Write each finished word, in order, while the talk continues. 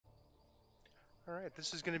Alright,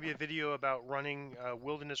 this is going to be a video about running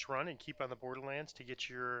Wilderness Run and Keep on the Borderlands to get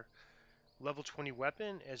your level 20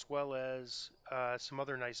 weapon as well as some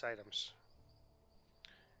other nice items.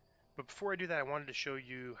 But before I do that, I wanted to show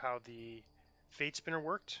you how the Fate Spinner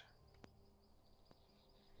worked.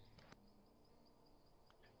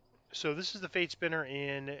 So this is the Fate Spinner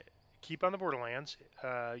in Keep on the Borderlands.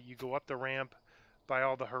 You go up the ramp by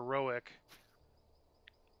all the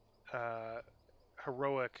uh,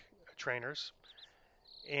 heroic trainers,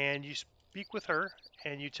 and you speak with her,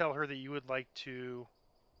 and you tell her that you would like to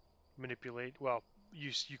manipulate. Well,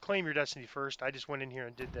 you claim your destiny first. I just went in here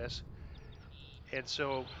and did this, and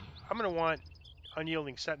so I'm going to want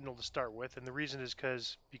Unyielding Sentinel to start with, and the reason is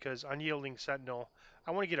because Unyielding Sentinel,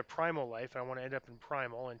 I want to get a primal life. I want to end up in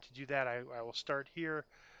primal, and to do that, I will start here,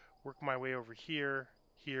 work my way over here,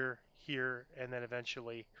 here, here, and then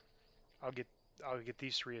eventually I'll get I'll get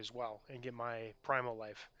these three as well and get my primal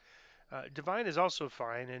life. Divine is also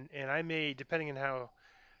fine, and I may, depending on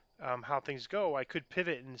how things go, I could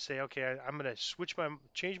pivot and say, okay, I'm going to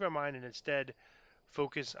change my mind and instead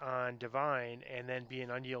focus on Divine and then be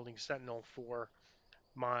an Unyielding Sentinel for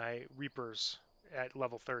my Reapers at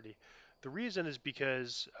level 30. The reason is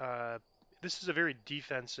because this is a very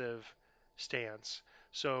defensive stance.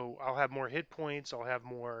 So I'll have more hit points, I'll have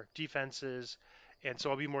more defenses, and so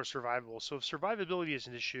I'll be more survivable. So if survivability is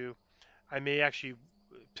an issue, I may actually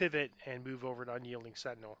pivot and move over to Unyielding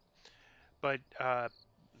Sentinel. But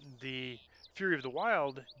the Fury of the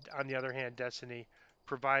Wild, on the other hand, Destiny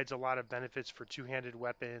provides a lot of benefits for two-handed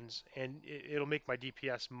weapons, and it'll make my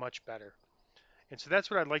DPS much better. And so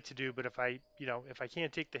that's what I'd like to do. But if I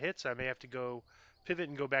can't take the hits, I may have to go pivot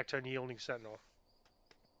and go back to Unyielding Sentinel.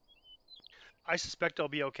 I suspect I'll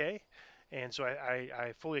be okay, and so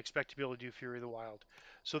I fully expect to be able to do Fury of the Wild.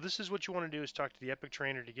 So this is what you want to do: is talk to the Epic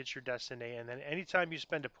Trainer to get your Destiny, and then anytime you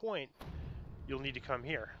spend a point, you'll need to come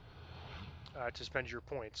here to spend your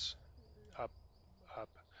points. Up, up.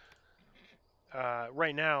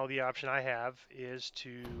 Right now, the option I have is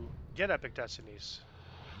to get Epic Destinies,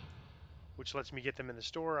 which lets me get them in the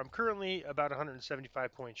store. I'm currently about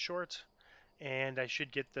 175 points short, and I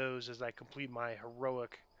should get those as I complete my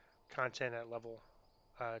heroic content at level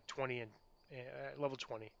 20 and level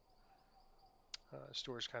 20.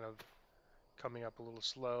 Store's kind of coming up a little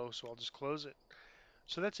slow, so I'll just close it.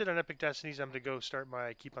 So that's it on Epic Destinies. I'm going to go start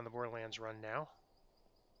my Keep on the Borderlands run now,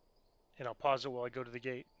 and I'll pause it while I go to the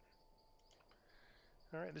gate.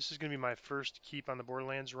 All right, this is going to be my first Keep on the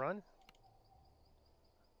Borderlands run.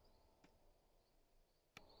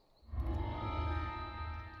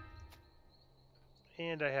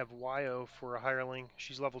 And I have YO for a hireling.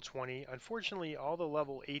 She's level 20. Unfortunately, all the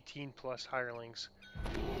level 18 plus hirelings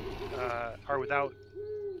are without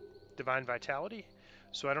Divine Vitality,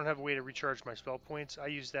 so I don't have a way to recharge my spell points. I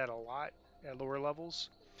use that a lot at lower levels,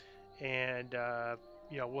 and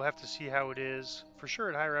we'll have to see how it is. For sure,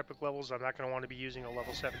 at higher epic levels, I'm not going to want to be using a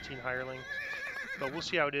level 17 hireling, but we'll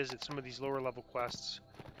see how it is at some of these lower level quests.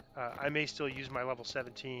 I may still use my level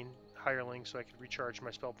 17 hireling so I can recharge my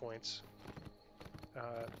spell points.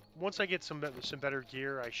 Once I get some better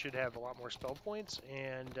gear, I should have a lot more spell points,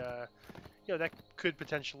 and that could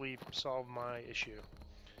potentially solve my issue.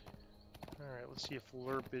 Alright, let's see if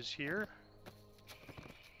Lerp is here.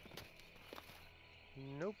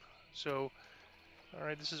 Nope. So,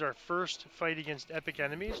 alright, this is our first fight against epic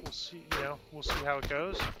enemies. We'll see how it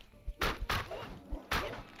goes.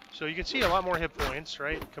 So you can see a lot more hit points,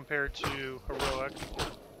 right, compared to heroic.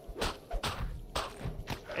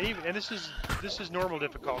 And this is normal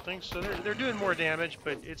difficulty, so they're doing more damage,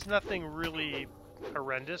 but it's nothing really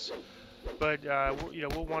horrendous. But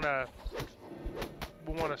we'll want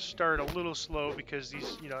to start a little slow because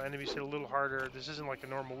these enemies hit a little harder. This isn't like a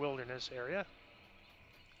normal wilderness area.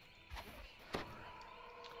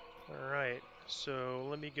 Alright, so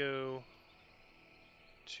let me go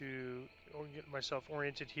to get myself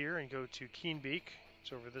oriented here and go to Keenbeak.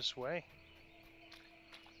 It's over this way.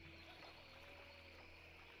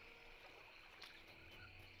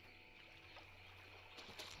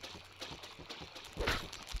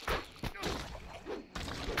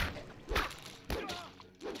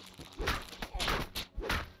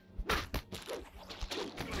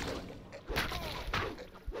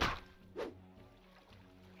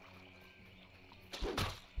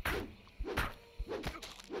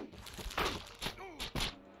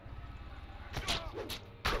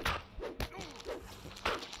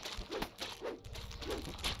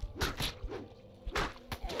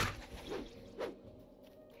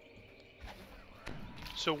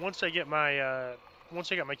 So once I get my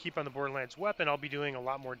Keep on the Borderlands weapon, I'll be doing a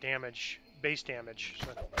lot more damage, base damage.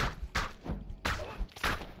 So.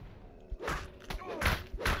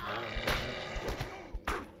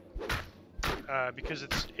 because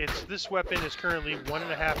it's this weapon is currently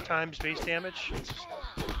 1.5 times base damage. It's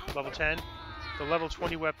level 10. The level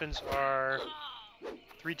 20 weapons are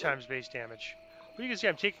 3 times base damage. But you can see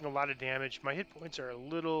I'm taking a lot of damage. My hit points are a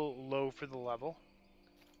little low for the level.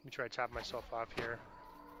 Let me try to top myself off here.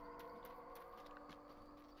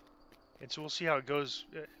 And so we'll see how it goes,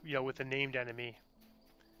 with a named enemy.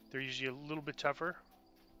 They're usually a little bit tougher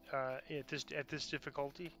at this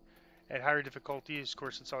difficulty. At higher difficulties, of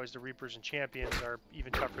course, it's always the Reapers and Champions are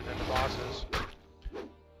even tougher than the bosses.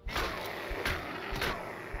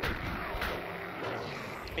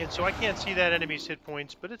 And so I can't see that enemy's hit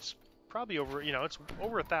points, but it's probably over, it's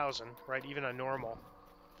over 1,000, right, even on normal.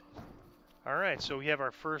 All right, so we have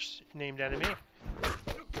our first named enemy.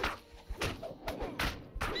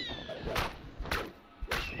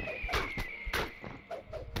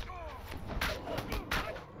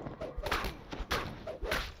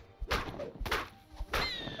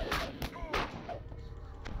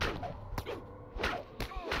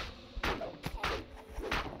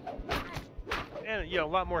 And, a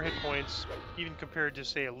lot more hit points, even compared to,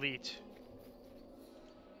 say, Elite.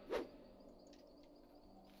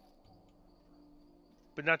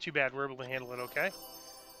 But not too bad. We're able to handle it okay.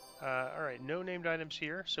 All right, no named items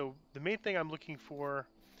here. So the main thing I'm looking for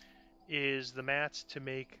is the mats to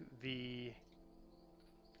make the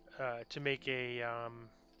a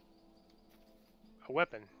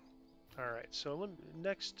weapon. All right, so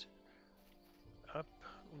next up,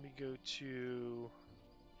 let me go to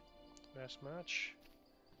mass match.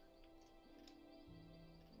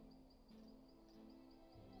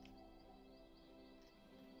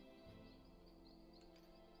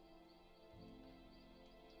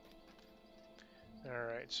 All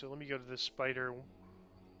right, so let me go to the spider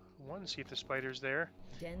one, see if the spider's there.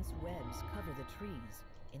 Dense webs cover the trees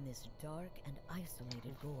in this dark and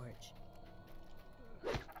isolated gorge.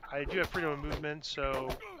 I do have freedom of movement, so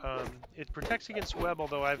it protects against web,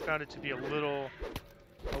 although I've found it to be a little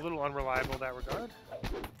unreliable in that regard.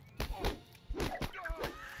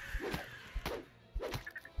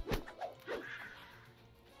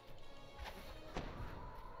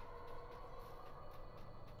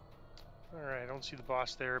 Alright, I don't see the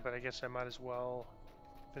boss there, but I guess I might as well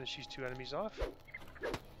finish these two enemies off.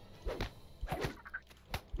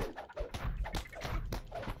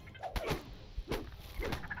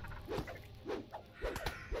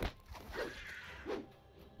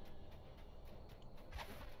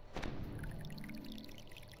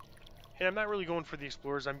 And I'm not really going for the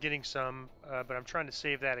explorers. I'm getting some, but I'm trying to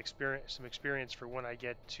save that some experience for when I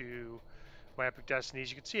get to my Epic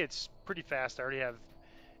Destinies. You can see it's pretty fast. I already have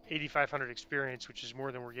 8,500 experience, which is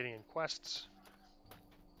more than we're getting in quests,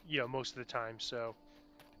 most of the time. So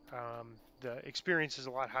the experience is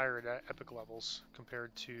a lot higher at epic levels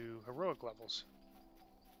compared to heroic levels.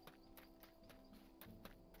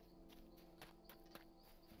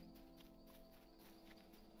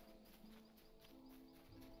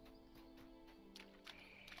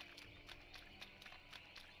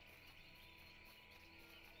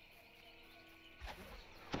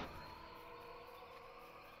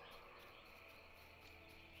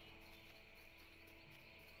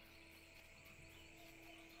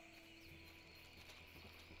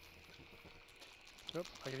 Nope,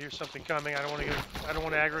 I can hear something coming. I don't want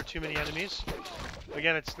to aggro too many enemies.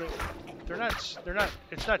 Again, it's not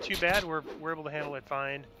too bad. We're able to handle it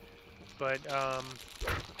fine, but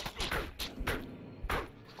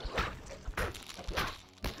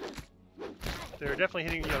they're definitely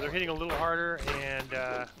hitting. They're hitting a little harder, and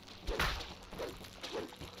that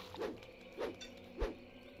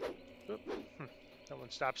one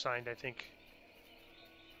stop signed, I think.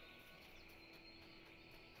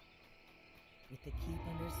 With the keep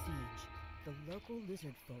under siege, the local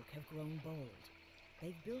lizard folk have grown bold.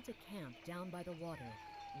 They've built a camp down by the water,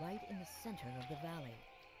 right in the center of the valley.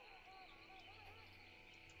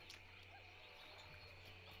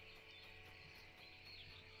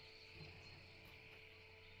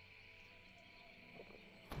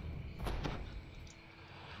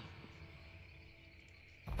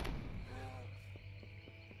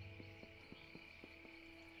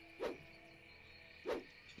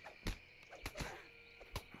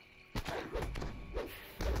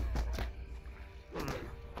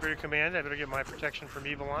 Your command, I better get my protection from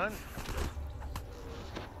evil on.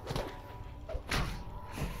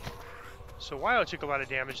 So Wyo took a lot of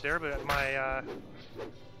damage there, but my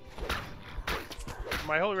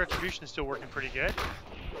Holy Retribution is still working pretty good.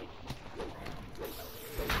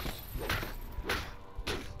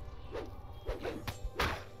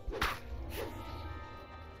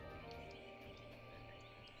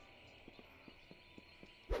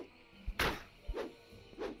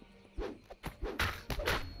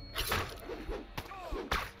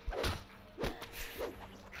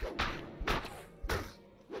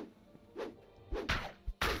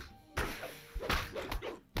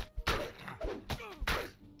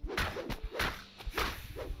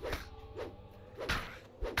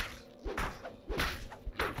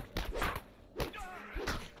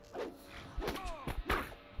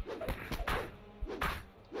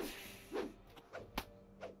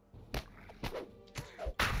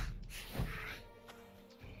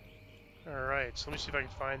 Alright, so let me see if I can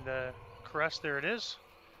find the crest. There it is.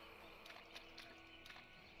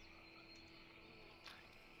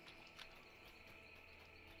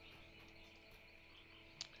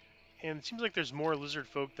 And it seems like there's more lizard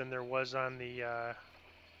folk than there was on the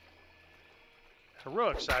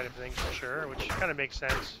heroic side of things, for sure, which kind of makes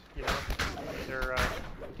sense. You know, there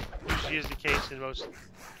usually is the case in most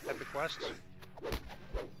epic quests.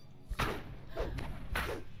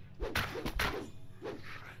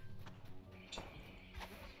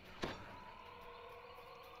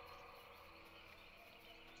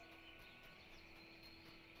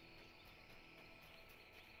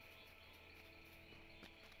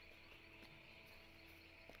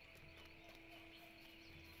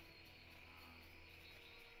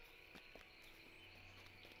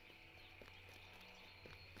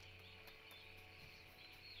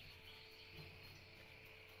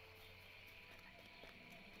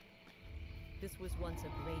 This was once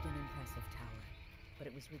a great and impressive tower, but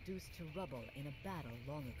it was reduced to rubble in a battle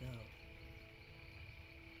long ago.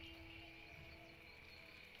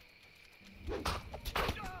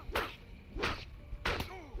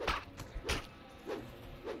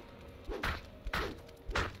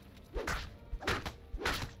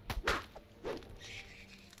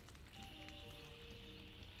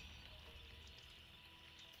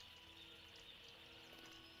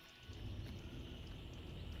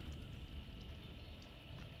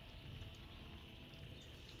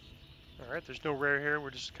 Alright, there's no rare here. We're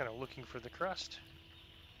just kind of looking for the crest.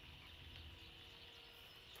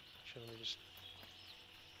 Actually, let me just...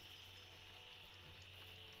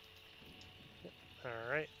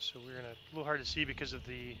 Alright, so we're gonna... A little hard to see because of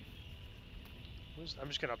the... I'm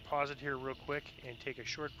just gonna pause it here real quick and take a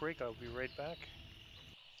short break. I'll be right back.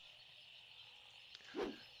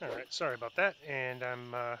 Alright, sorry about that. And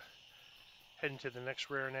I'm heading to the next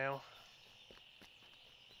rare now.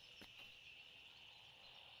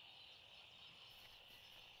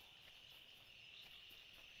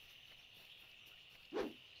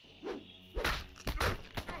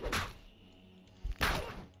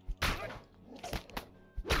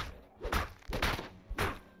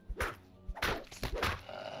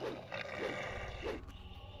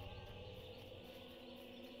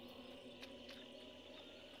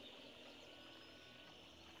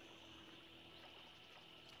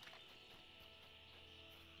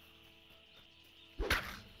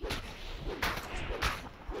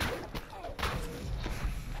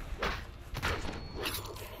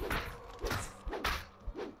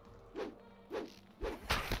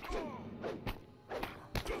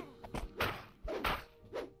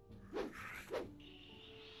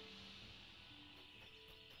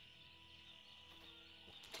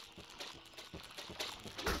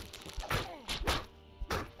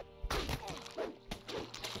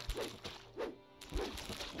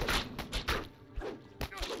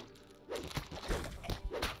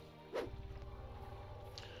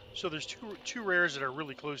 So there's two rares that are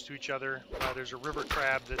really close to each other. There's a river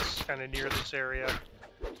crab that's kind of near this area,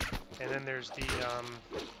 and then there's the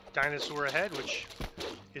dinosaur ahead, which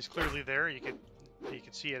is clearly there. You could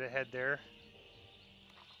see it ahead there,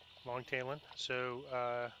 long-tailing. So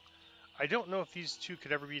I don't know if these two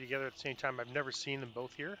could ever be together at the same time. I've never seen them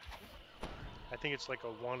both here. I think it's like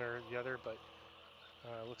a one or the other, but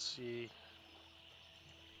let's see.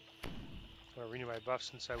 I'm gonna renew my buff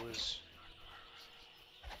since I was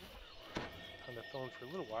on the phone for a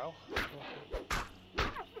little while.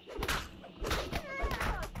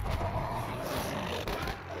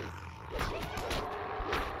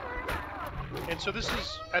 And so this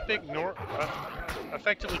is epic,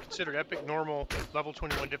 effectively considered epic normal level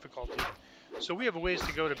 21 difficulty. So we have a ways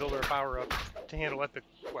to go to build our power up to handle epic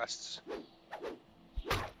quests.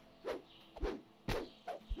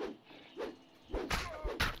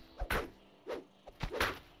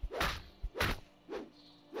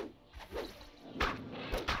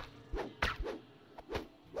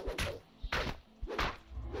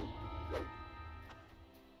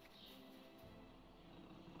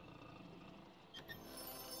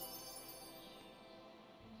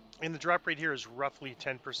 And the drop rate here is roughly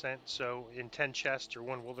 10%, so in 10 chests or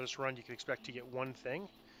one wilderness run, you can expect to get one thing.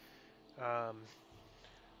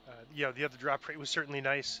 Yeah, the other drop rate was certainly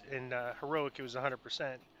nice. In heroic, it was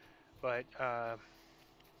 100%, but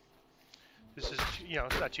this is,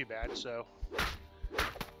 it's not too bad.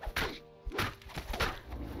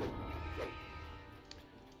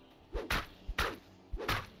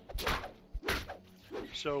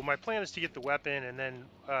 So my plan is to get the weapon, and then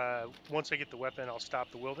once I get the weapon, I'll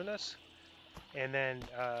stop the wilderness, and then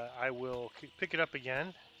I will pick it up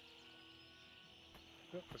again.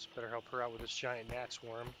 Oh, let's better help her out with this giant gnat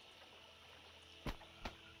swarm.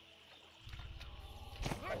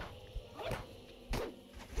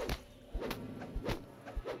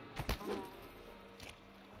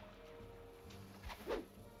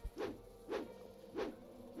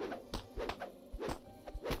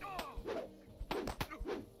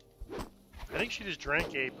 think she just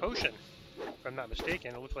drank a potion, if I'm not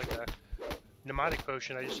mistaken. It looked like a mnemonic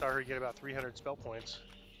potion. I just saw her get about 300 spell points.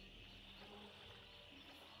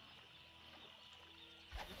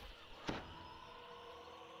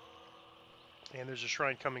 And there's a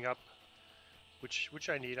shrine coming up, which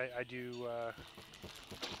I need. I do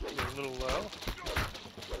get a little low.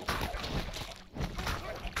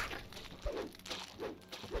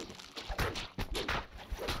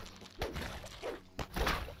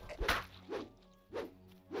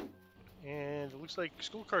 And it looks like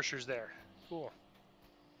Skull Crusher's there. Cool.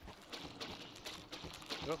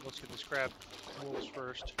 Oh, let's get this crab wolves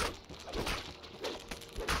first.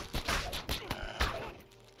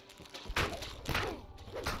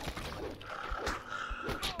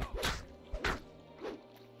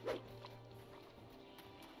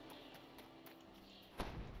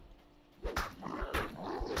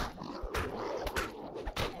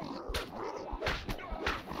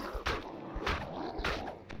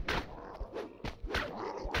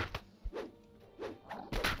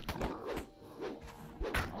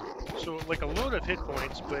 So like a load of hit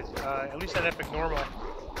points, but at least at epic normal,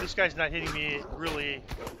 this guy's not hitting me really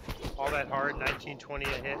all that hard. 1920 a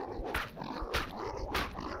hit.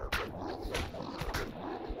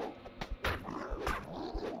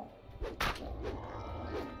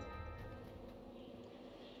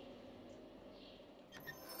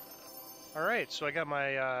 All right, so I got my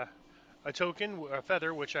a token, a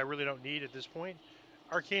feather, which I really don't need at this point.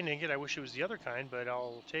 Arcane ingot. I wish it was the other kind, but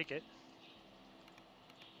I'll take it.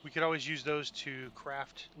 We could always use those to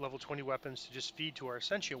craft level 20 weapons to just feed to our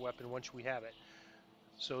sentient weapon once we have it.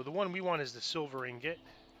 So the one we want is the silver ingot.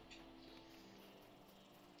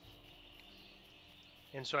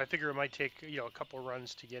 And so I figure it might take, a couple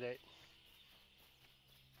runs to get it.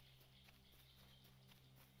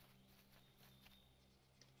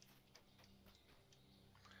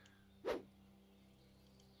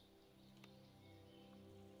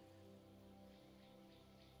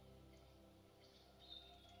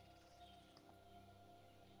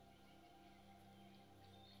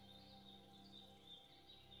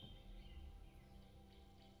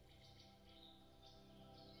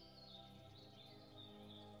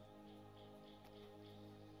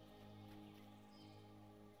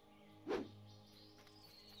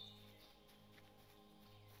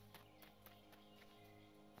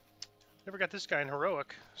 Never got this guy in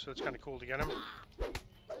heroic, so it's kind of cool to get him.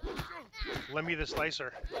 Lemmy the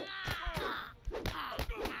Slicer.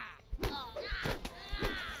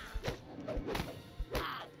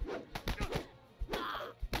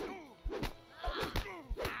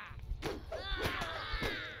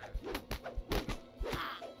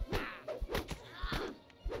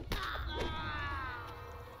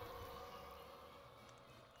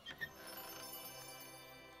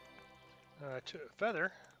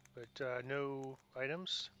 Feather, but no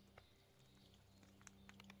items.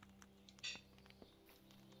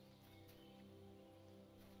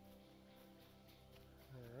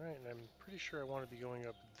 Alright, and I'm pretty sure I want to be going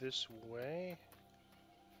up this way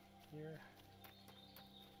here.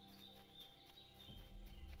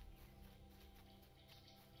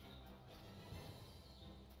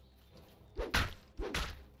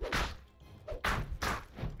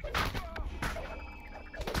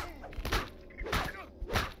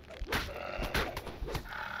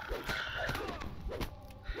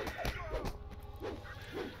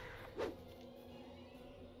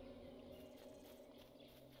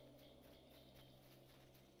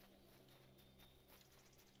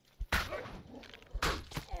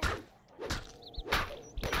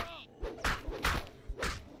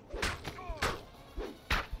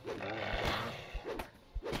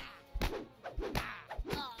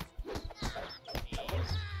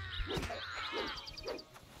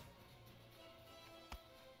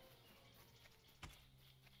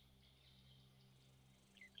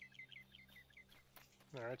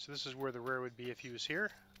 Alright, so this is where the rare would be if he was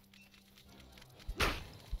here.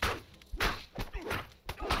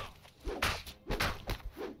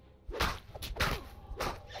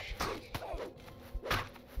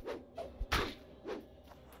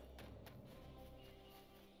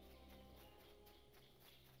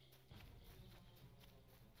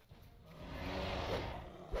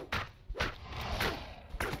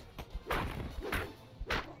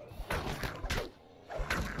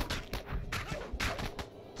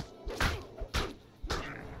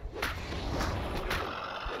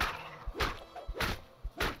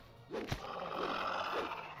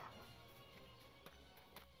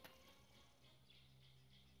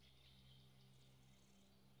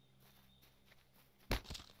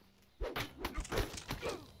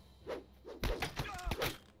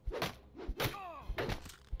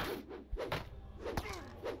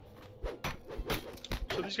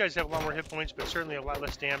 These guys have a lot more hit points, but certainly a lot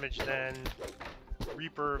less damage than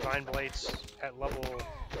Reaper, Vine Blights at level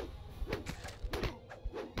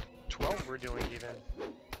 12 we're doing even.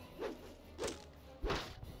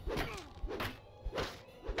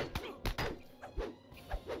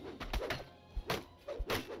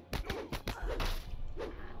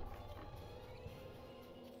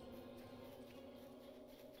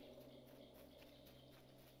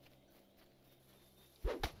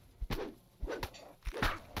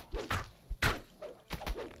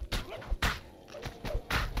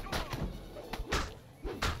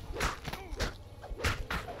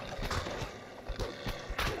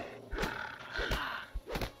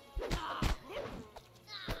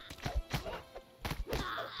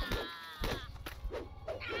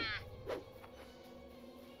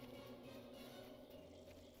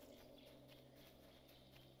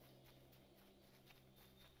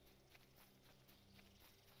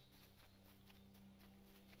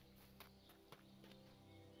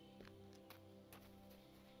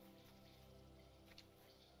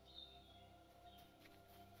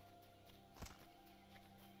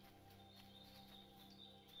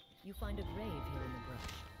 You find a grave here in the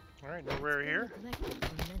brush. All right, no rare here. Neglected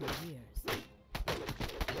for many years.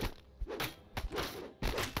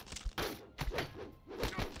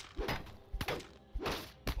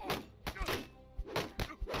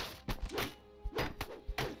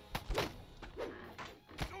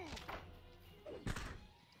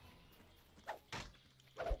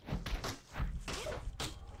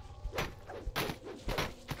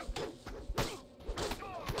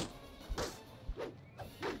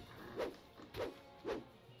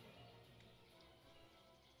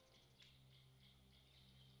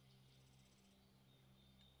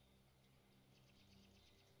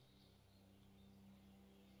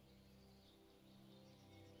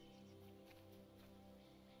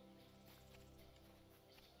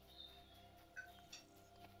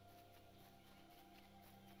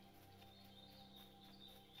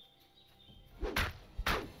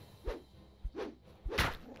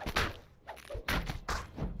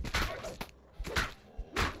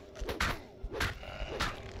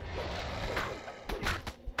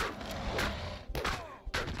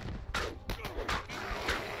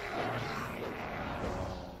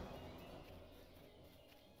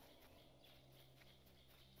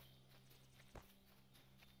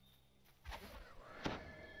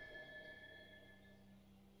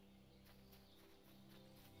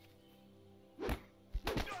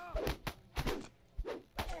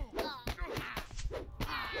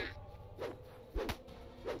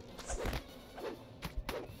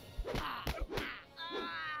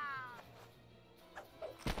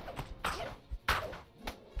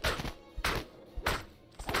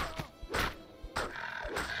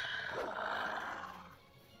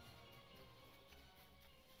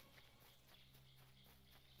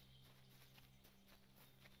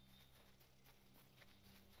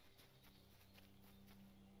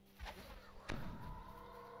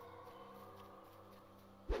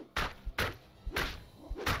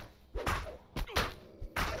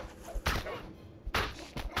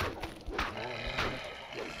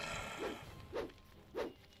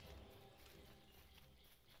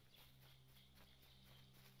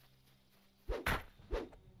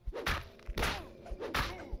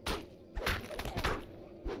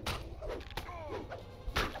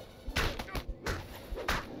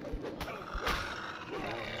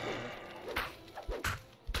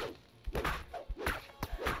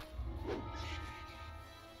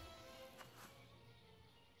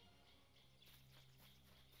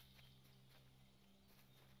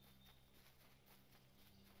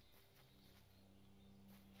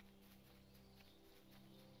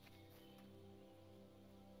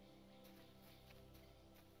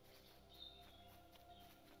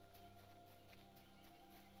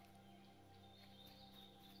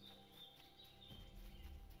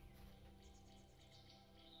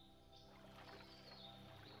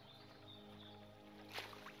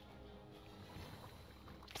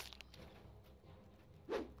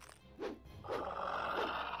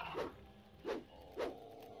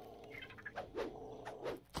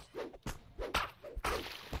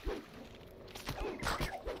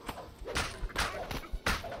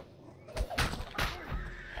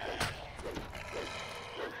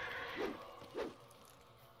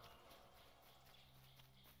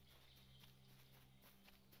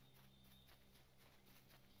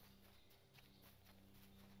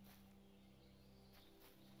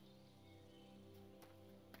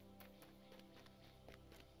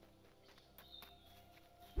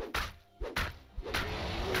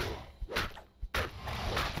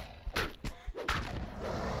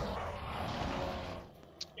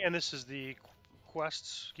 And this is the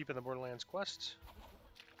quests, keeping the Borderlands quests.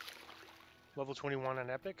 Level 21 on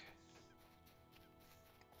Epic.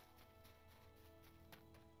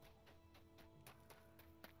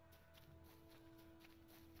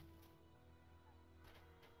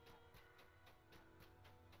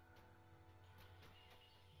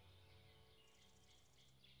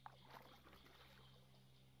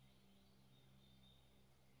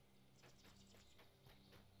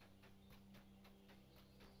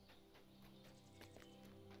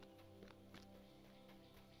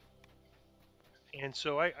 And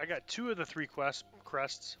so I got 2 of the 3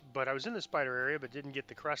 crests, but I was in the spider area but didn't get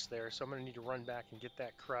the crest there, so I'm going to need to run back and get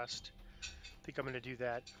that crest. I think I'm going to do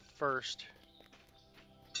that first.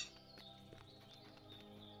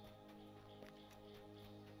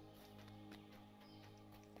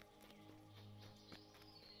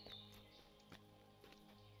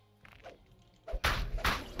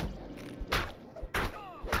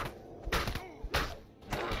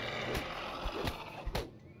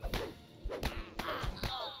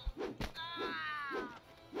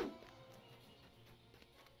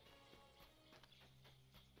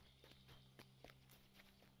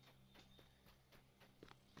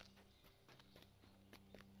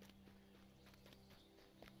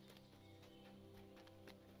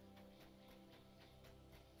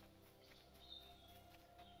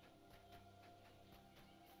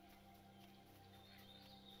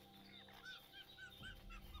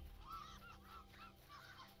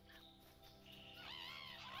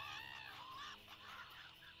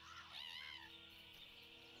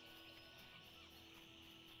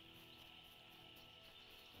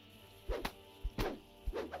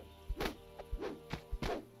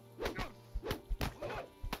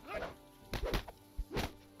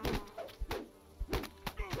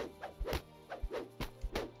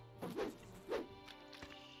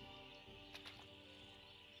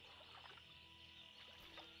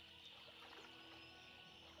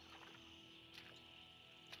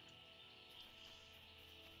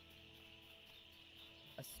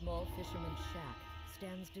 A small fisherman's shack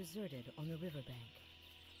stands deserted on the riverbank.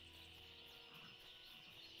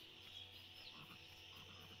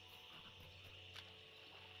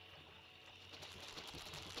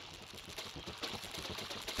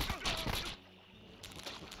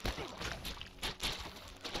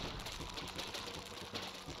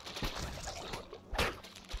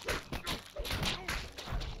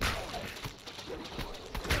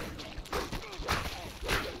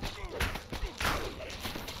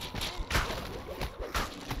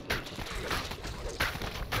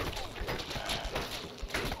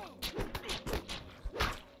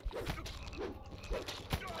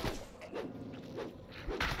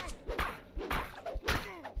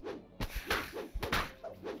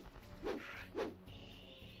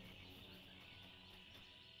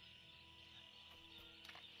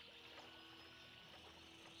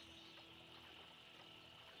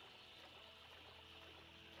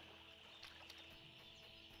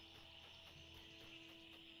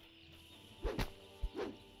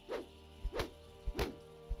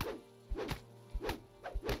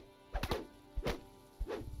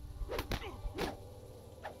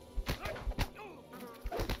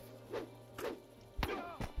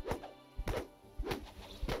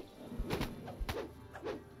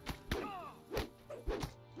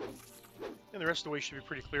 And the rest of the way should be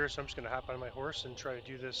pretty clear, so I'm just going to hop on my horse and try to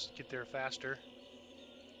do this, get there faster.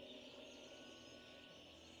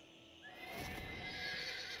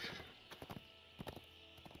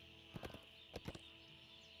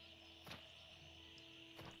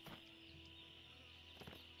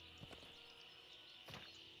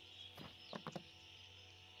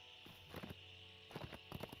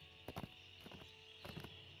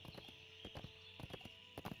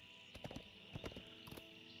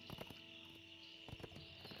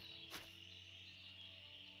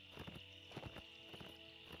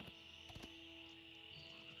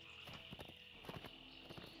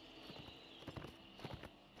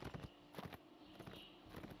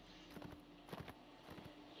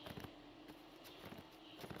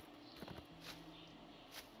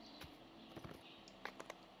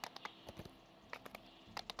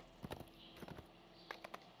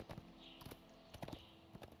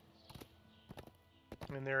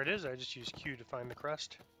 And there it is. I just used Q to find the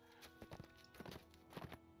crest.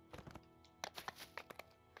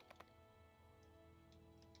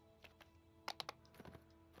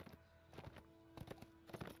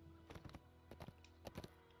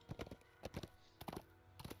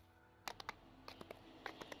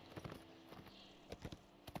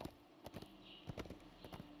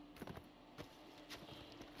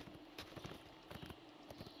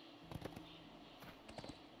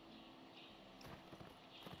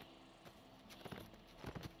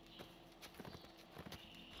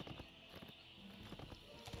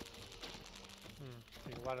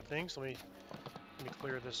 lot of things. Let me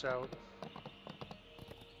clear this out.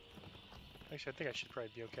 Actually, I think I should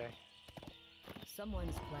probably be okay.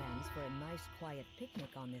 Someone's plans for a nice quiet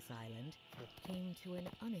picnic on this island came to an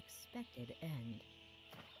unexpected end.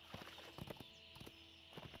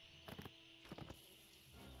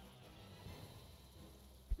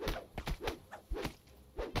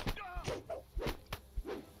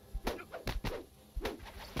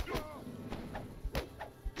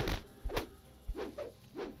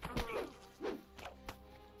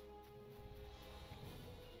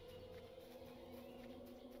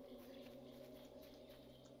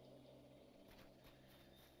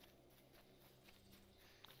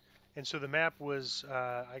 And so the map was,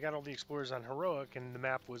 I got all the explorers on heroic, and the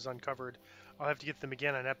map was uncovered. I'll have to get them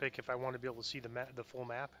again on epic if I want to be able to see the full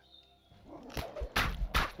map,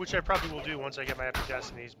 which I probably will do once I get my epic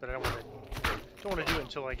destinies. But I don't want to do it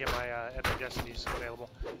until I get my epic destinies available.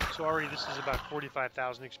 So already this is about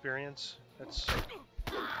 45,000 experience. That's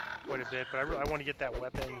quite a bit, but I want to get that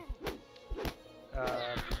weapon, a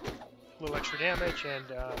little extra damage, and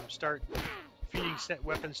start feeding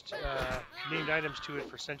weapons, named items to it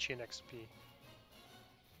for sentient XP.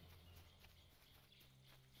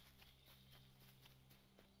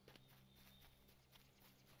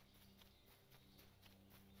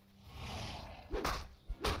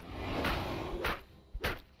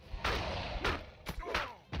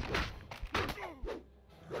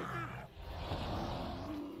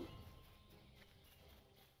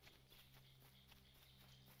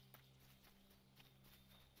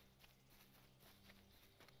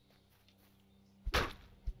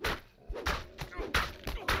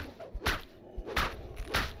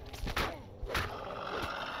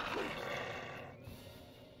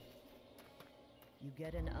 You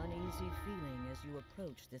get an uneasy feeling as you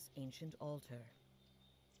approach this ancient altar.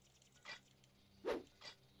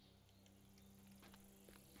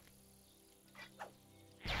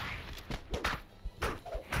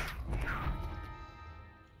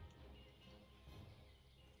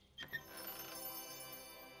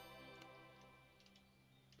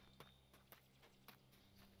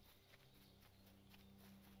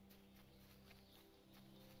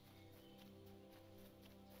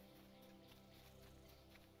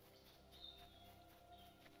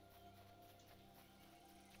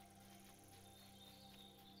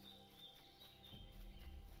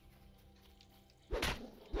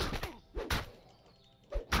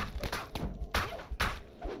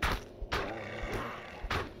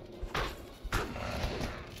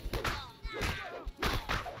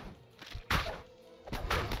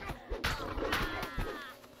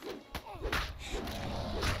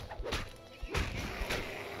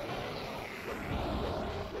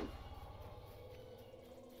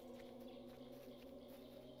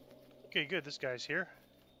 Okay, good. This guy's here.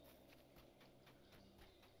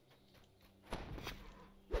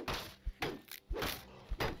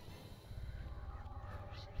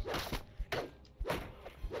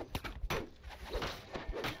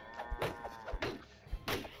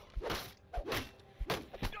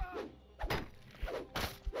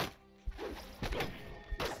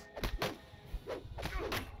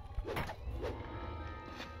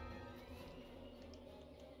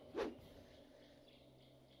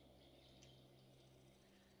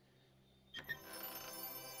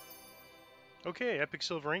 Okay, epic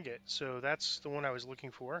silver ingot. So that's the one I was looking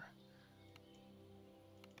for.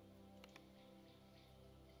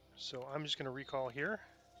 So I'm just going to recall here.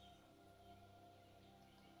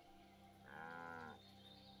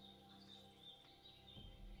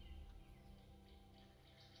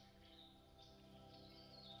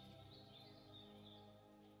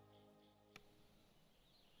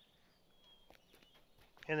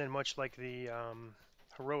 And then much like the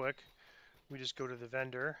heroic, we just go to the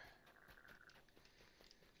vendor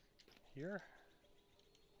here,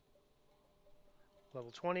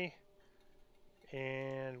 level 20,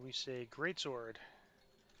 and we say greatsword.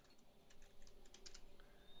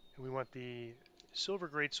 And we want the silver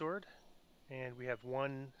greatsword, and we have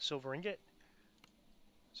 1 silver ingot.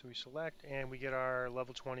 So we select, and we get our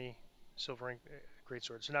level 20 silver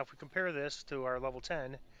greatsword. So now if we compare this to our level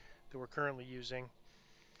 10 that we're currently using,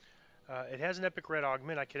 it has an epic red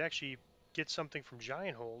augment. I could actually get something from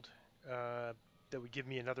Giant Hold that would give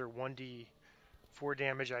me another 1d4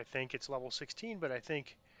 damage. I think it's level 16, but I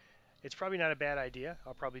think it's probably not a bad idea.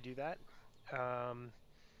 I'll probably do that.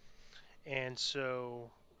 And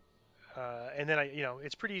so, and then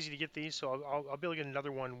it's pretty easy to get these, so I'll be able to get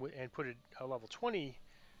another one and put a level 20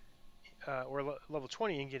 or level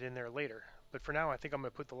 20 ingot in there later. But for now, I think I'm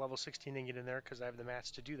going to put the level 16 ingot in there because I have the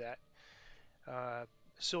mats to do that.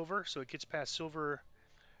 Silver, so it gets past silver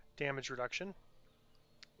damage reduction.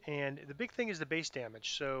 And the big thing is the base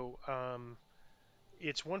damage. So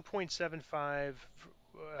it's 1.75.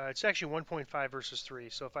 It's actually 1.5 versus 3.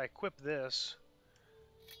 So if I equip this,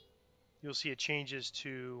 you'll see it changes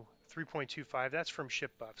to 3.25. That's from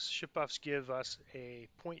ship buffs. Ship buffs give us a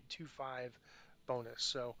 0.25 bonus.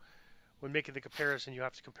 So when making the comparison, you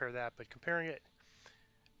have to compare that. But comparing it,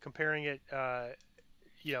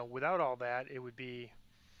 without all that, it would be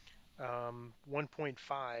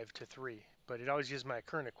 1.5 to 3. But it always gives my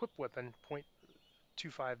current equipped weapon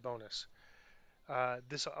 0.25 bonus.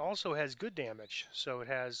 This also has good damage. So it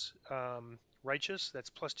has righteous. That's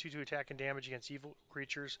 +2 to attack and damage against evil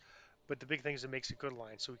creatures. But the big thing is it makes a good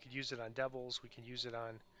line. So we could use it on devils. We can use it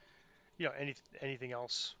on anything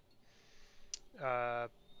else uh,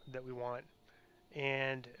 that we want.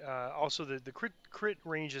 And also the crit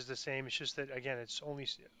range is the same. It's just that again, it's only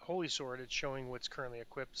Holy Sword. It's showing what's currently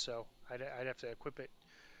equipped, so I'd have to equip it,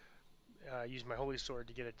 use my Holy Sword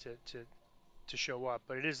to get it to show up.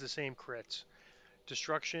 But it is the same crits: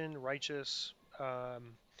 Destruction, Righteous, the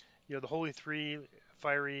Holy Three,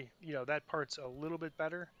 Fiery. That part's a little bit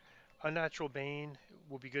better. Unnatural Bane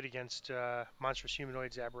will be good against monstrous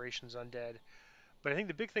humanoids, aberrations, undead. But I think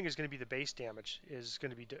the big thing is going to be the base damage. Is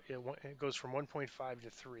going to be it goes from 1.5 to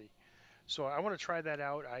 3. So I want to try that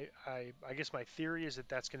out. I guess my theory is that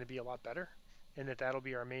that's going to be a lot better, and that that'll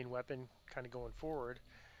be our main weapon kind of going forward,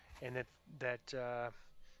 and that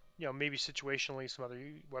maybe situationally some other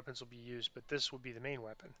weapons will be used, but this will be the main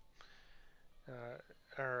weapon.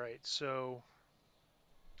 All right, so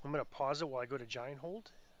I'm going to pause it while I go to giant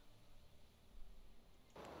hold.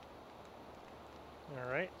 All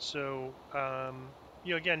right, so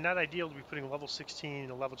again, not ideal to be putting level 16 in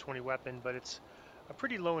a level 20 weapon, but it's a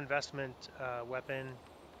pretty low investment weapon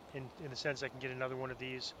in the sense I can get another one of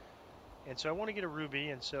these. And so I want to get a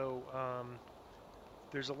ruby, and so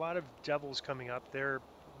there's a lot of devils coming up. They're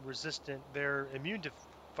resistant. They're immune to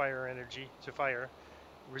fire energy, to fire,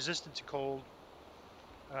 resistant to cold,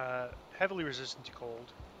 heavily resistant to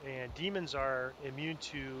cold. And demons are immune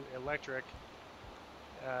to electric,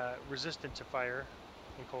 resistant to fire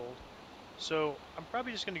and cold. So I'm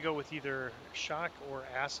probably just going to go with either shock or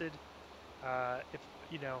acid. If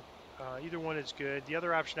either one is good. The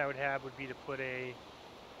other option I would have would be to put a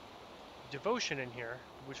devotion in here,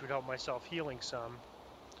 which would help myself healing some.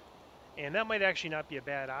 And that might actually not be a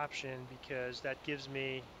bad option because that gives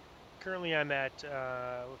me, currently I'm at,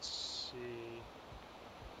 let's see,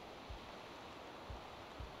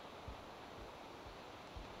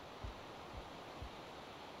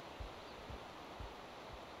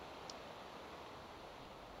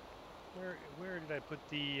 where did I put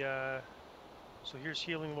the, so here's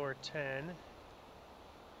Healing Lore 10,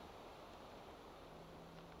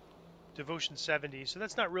 Devotion 70, so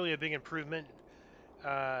that's not really a big improvement,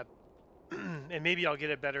 and maybe I'll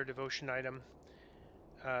get a better devotion item.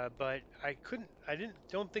 But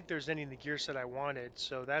don't think there's any in the gear set I wanted.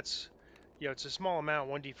 So that's, it's a small amount.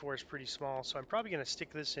 1d4 is pretty small. So I'm probably going to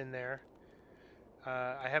stick this in there.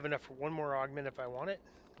 I have enough for one more augment if I want it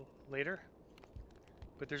later.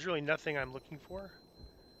 But there's really nothing I'm looking for.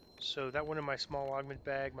 So that one in my small augment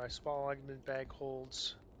bag. My small augment bag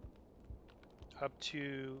holds up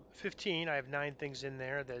to 15. I have 9 things in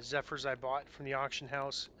there. The Zephyrs I bought from the auction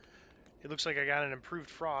house. It looks like I got an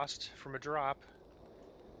improved frost from a drop.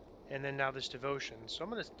 And then now this devotion. So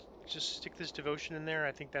I'm going to just stick this devotion in there.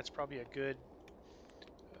 I think that's probably a good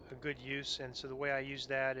use. And so the way I use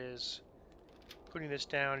that is putting this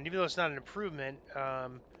down. And even though it's not an improvement,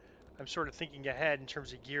 I'm sort of thinking ahead in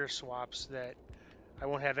terms of gear swaps that I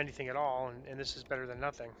won't have anything at all, and this is better than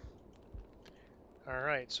nothing. All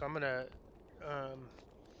right, so um,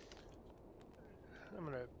 I'm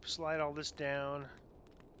gonna slide all this down,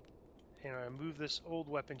 and I'm gonna move this old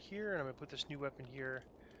weapon here, and I'm gonna put this new weapon here.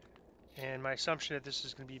 And my assumption that this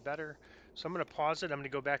is going to be better. So I'm going to pause it. I'm going to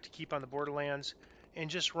go back to keep on the Borderlands and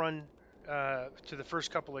just run to the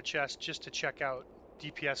first couple of chests just to check out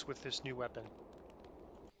DPS with this new weapon.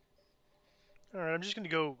 All right, I'm just going to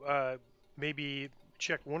go maybe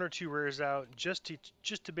check 1 or 2 rares out just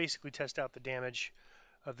to basically test out the damage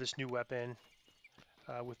of this new weapon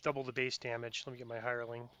with double the base damage. Let me get my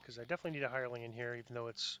hireling because I definitely need a hireling in here even though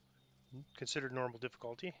it's considered normal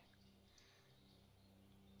difficulty.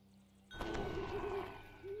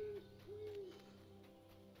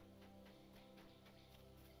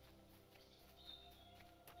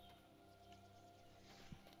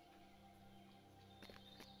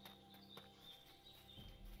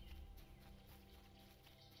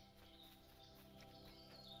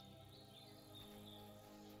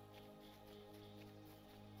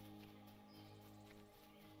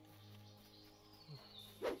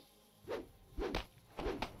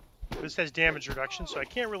 This has damage reduction, so I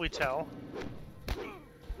can't really tell.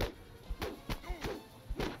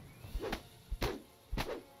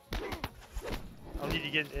 I'll need to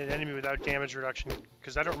get an enemy without damage reduction,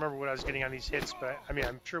 because I don't remember what I was getting on these hits, but I mean,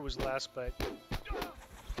 I'm sure it was less, but...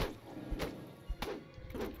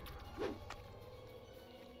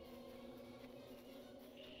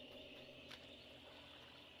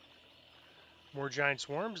 More giant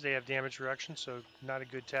swarms, they have damage reduction, so not a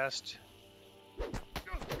good test.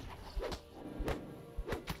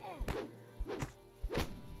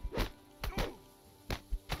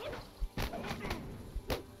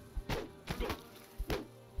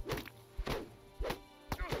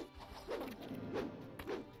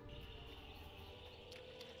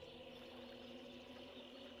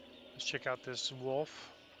 Let's check out this wolf.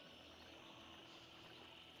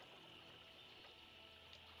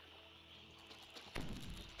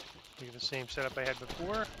 Look at the same setup I had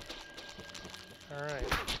before.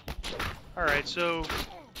 Alright, so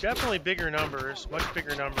definitely bigger numbers, much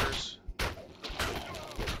bigger numbers.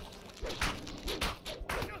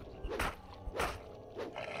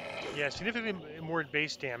 Yeah, significantly more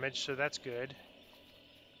base damage, so that's good.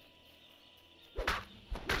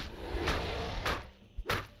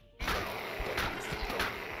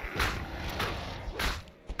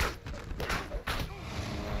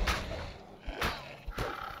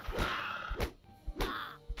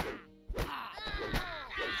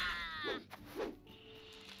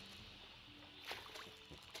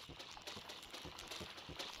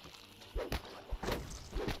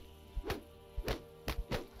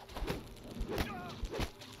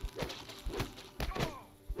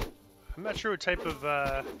 I'm not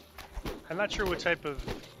sure what type of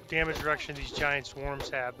damage reduction these giant swarms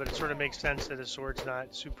have, but it sort of makes sense that a sword's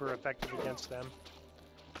not super effective against them.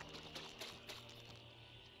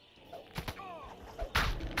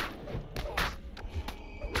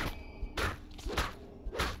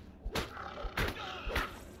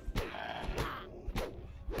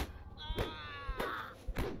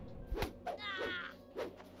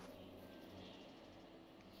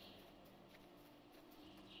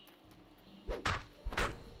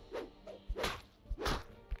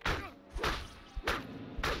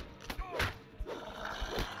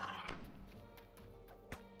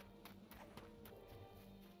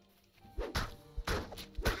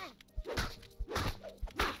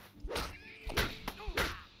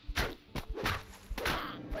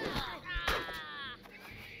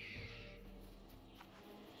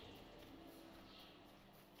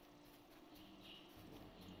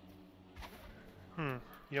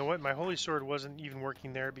 You know what? My holy sword wasn't even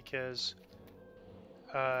working there because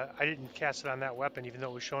I didn't cast it on that weapon, even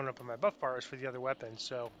though it was showing up on my buff bars for the other weapon.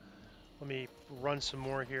 So let me run some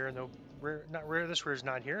more here. No, rare, not rare. This rare is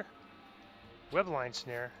not here. Webline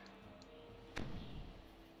snare.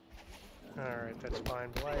 All right, that's fine.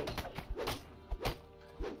 Blight.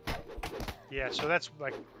 Yeah, so that's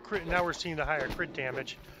like crit. Now we're seeing the higher crit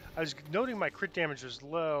damage. I was noting my crit damage was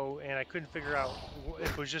low, and I couldn't figure out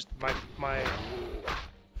if it was just my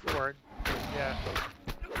fort. Yeah.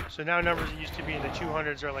 So now numbers that used to be in the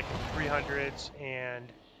 200s are like in the 300s,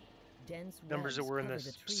 and numbers that were in the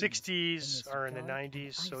 60s are in the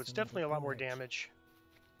 90s. So it's definitely a lot more damage.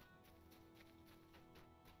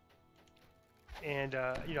 And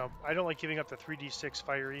you know, I don't like giving up the 3d6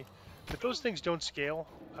 fiery, but those things don't scale.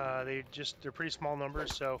 They're pretty small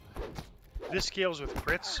numbers. So this scales with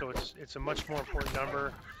crits, so it's a much more important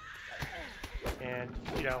number. And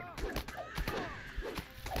you know.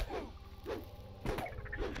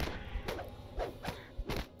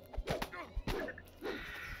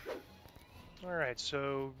 All right,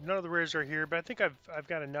 so none of the rares are here, but I think I've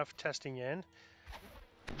got enough testing in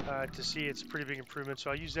to see it's a pretty big improvement. So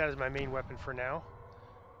I'll use that as my main weapon for now.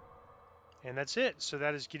 And that's it. So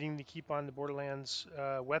that is getting to keep on the Borderlands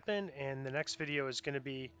weapon, and the next video is going to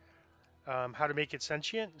be how to make it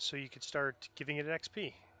sentient so you could start giving it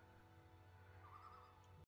XP.